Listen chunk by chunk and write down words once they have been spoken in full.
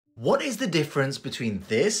What is the difference between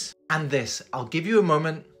this and this? I'll give you a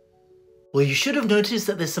moment. Well, you should have noticed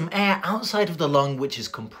that there's some air outside of the lung which is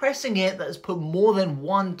compressing it that has put more than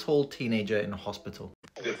one tall teenager in a hospital.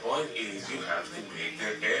 The point is you have to make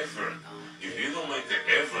the effort. If you don't make the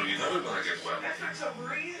effort, you're never going to get well. So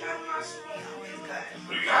breathe out my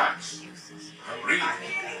throat. Relax. Breathe.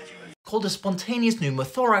 Called a spontaneous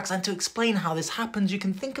pneumothorax, and to explain how this happens, you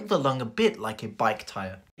can think of the lung a bit like a bike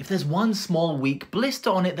tire. If there's one small weak blister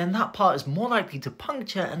on it, then that part is more likely to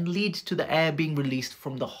puncture and lead to the air being released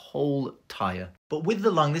from the whole tire. But with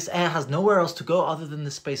the lung, this air has nowhere else to go other than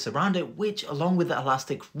the space around it, which along with the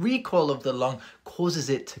elastic recoil of the lung causes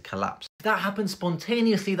it to collapse. If that happens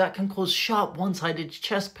spontaneously, that can cause sharp one-sided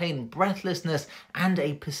chest pain, breathlessness, and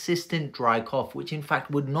a persistent dry cough, which in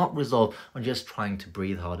fact would not resolve on just trying to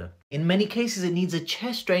breathe harder. In many cases, it needs a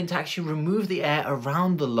chest drain to actually remove the air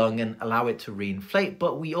around the lung and allow it to reinflate,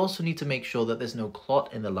 but we also need to make sure that there's no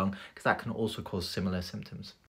clot in the lung because that can also cause similar symptoms.